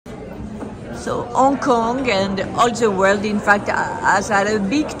So Hong Kong and all the world, in fact, has had a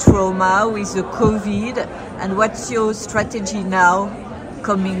big trauma with the COVID. And what's your strategy now,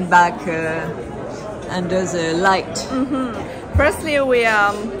 coming back under the light? Mm-hmm. Firstly, we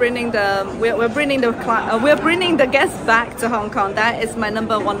are bringing the guests back to Hong Kong. That is my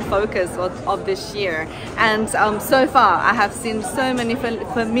 #1 focus of this year. And so far, I have seen so many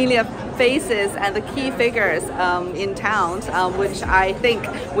familiar faces and the key figures in town, which I think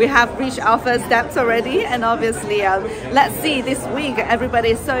we have reached our first steps already. And obviously, let's see this week.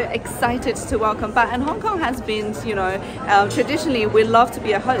 Everybody is so excited to welcome back. And Hong Kong has been, traditionally we love to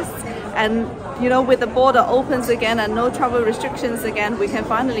be a host. And with the border opens again and no travel restrictions again, we can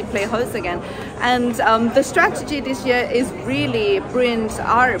finally play host again. And the strategy this year is really bring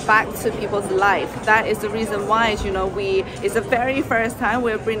art back to people's life. That is the reason why, it's the very first time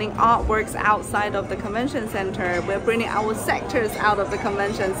we're bringing artworks outside of the convention center. We're bringing our sectors out of the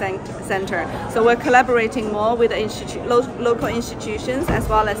convention center. So we're collaborating more with the local institutions as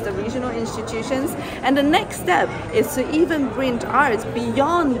well as the regional institutions. And the next step is to even bring art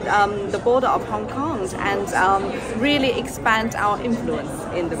beyond the border of Hong Kong and really expand our influence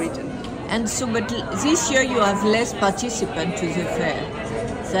in the region. And so, but this year you have less participants to the fair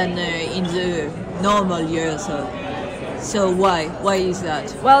than in the normal years. So why? Why is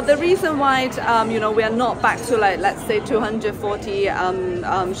that? Well, the reason why we are not back to let's say 240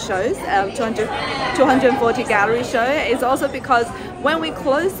 shows, 240 gallery show is also because when we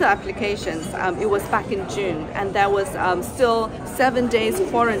closed the applications, it was back in June, and there was still 7 days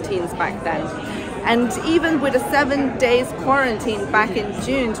quarantines back then. And even with the 7 days quarantine back in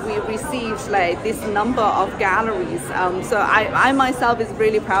June, we received this number of galleries. So I myself is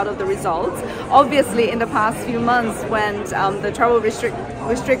really proud of the results. Obviously, in the past few months, when the travel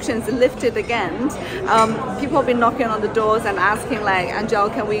restrictions lifted again, people have been knocking on the doors and asking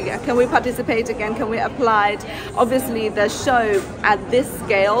Angelle, can we participate again? Can we apply? Obviously, the show at this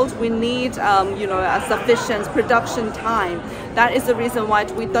scale, we need a sufficient production time. That is the reason why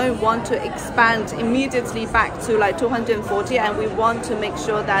we don't want to expand immediately back to 240, and we want to make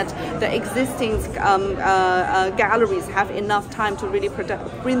sure that the existing galleries have enough time to really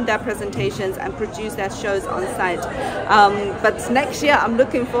bring their presentations and produce their shows on site. But next year, I'm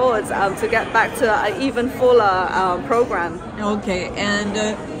looking forward to get back to an even fuller program. Okay,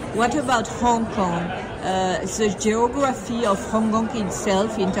 and what about Hong Kong? The geography of Hong Kong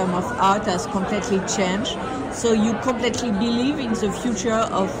itself in terms of art has completely changed. So you completely believe in the future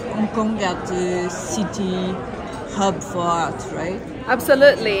of Hong Kong as the city hub for art, right?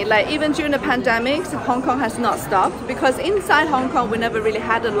 Absolutely. Even during the pandemic, Hong Kong has not stopped, because inside Hong Kong we never really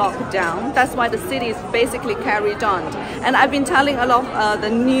had a lockdown. That's why the city is basically carried on. And I've been telling a lot of the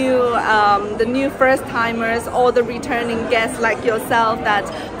new first timers or the returning guests like yourself that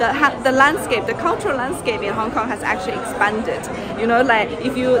the landscape, the cultural landscape in Hong Kong has actually expanded.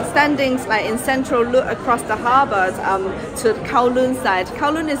 If you're standing in Central, look across the harbour to Kowloon side.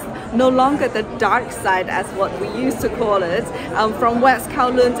 Kowloon is no longer the dark side as what we used to call it. From West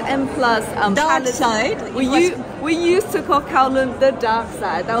Kowloon and plus dark side. We used to call Kowloon the dark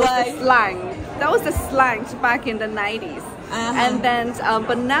side. That was the slang. That was the slang back in the 90s. And then,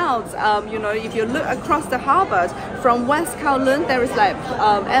 but now, if you look across the harbour, from West Kowloon, there is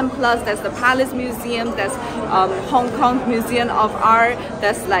M+, there's the Palace Museum, there's Hong Kong Museum of Art,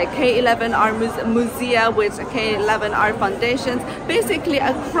 there's K11 Art Museum with K11 Art Foundations. Basically,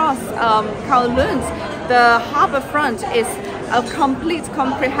 across Kowloon, the harbour front is a complete,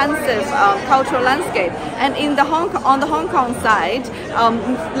 comprehensive cultural landscape. And on the Hong Kong side,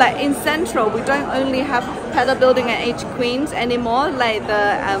 in Central, we don't only have Pedal Building and H Queens anymore.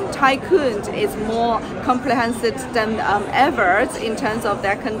 The Tycoon is more comprehensive than ever in terms of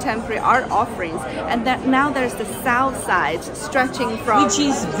their contemporary art offerings. And now there's the South side stretching from, which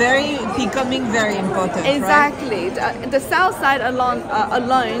is becoming very important. Exactly. Right? The South side alone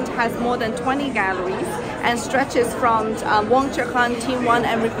has more than 20 galleries and stretches from Wong Chuk Han, Team 1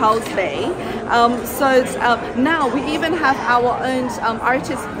 and Repulse Bay. Now we even have our own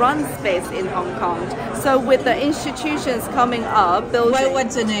artist-run space in Hong Kong. So with the institutions coming up, building...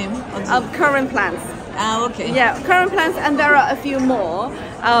 What's the name? Current Plans. Okay. Yeah, Current Plans, and there are a few more.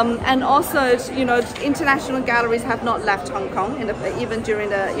 And also, international galleries have not left Hong Kong even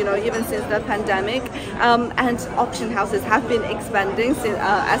during even since the pandemic. And auction houses have been expanding,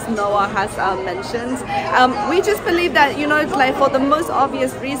 as Noah has mentioned. We just believe that for the most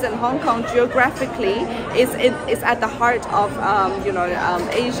obvious reason, Hong Kong geographically is at the heart of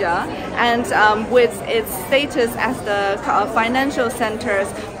Asia, and with its status as the financial centers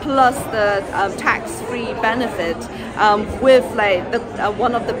plus the tax-free benefit, with like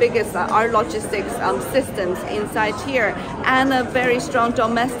one of the biggest art logistics systems inside here, and a very strong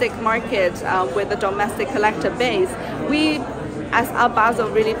domestic market with a domestic collector base. We, as Art Basel,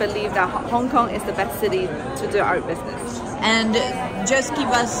 really believe that Hong Kong is the best city to do art business. And just give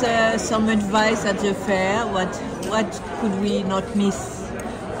us some advice at the fair. What could we not miss?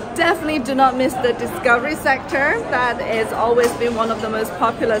 Definitely do not miss the discovery sector. That has always been one of the most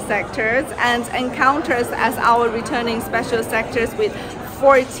popular sectors, and encounters as our returning special sectors with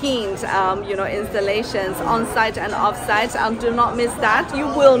 14 installations on site and off site. Do not miss that. You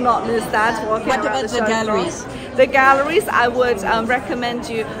will not miss that walking what around about the the galleries? The galleries, I would recommend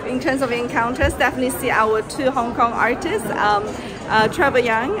you, in terms of encounters, definitely see our two Hong Kong artists, Trevor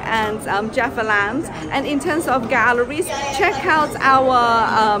Young and Jeff Land. And in terms of galleries, check out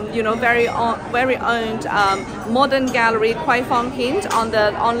our very owned modern gallery Kwai Fong Hint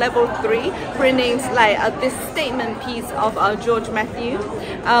on level 3, bringing like this statement piece of George Matthew,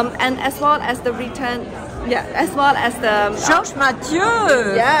 and as well as the return. Yeah, as well as the Georges Mathieu,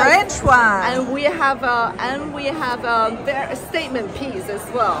 yes. French one, and we have a statement piece as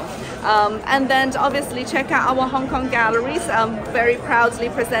well. And then obviously check out our Hong Kong galleries, very proudly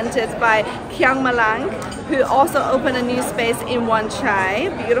presented by Kiang Malang, who also opened a new space in Wan Chai,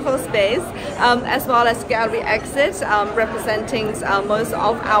 beautiful space, as well as Gallery Exit, representing most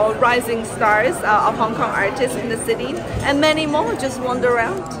of our rising stars of Hong Kong artists in the city, and many more. Just wander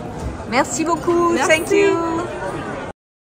around. Merci beaucoup. Merci. Thank you.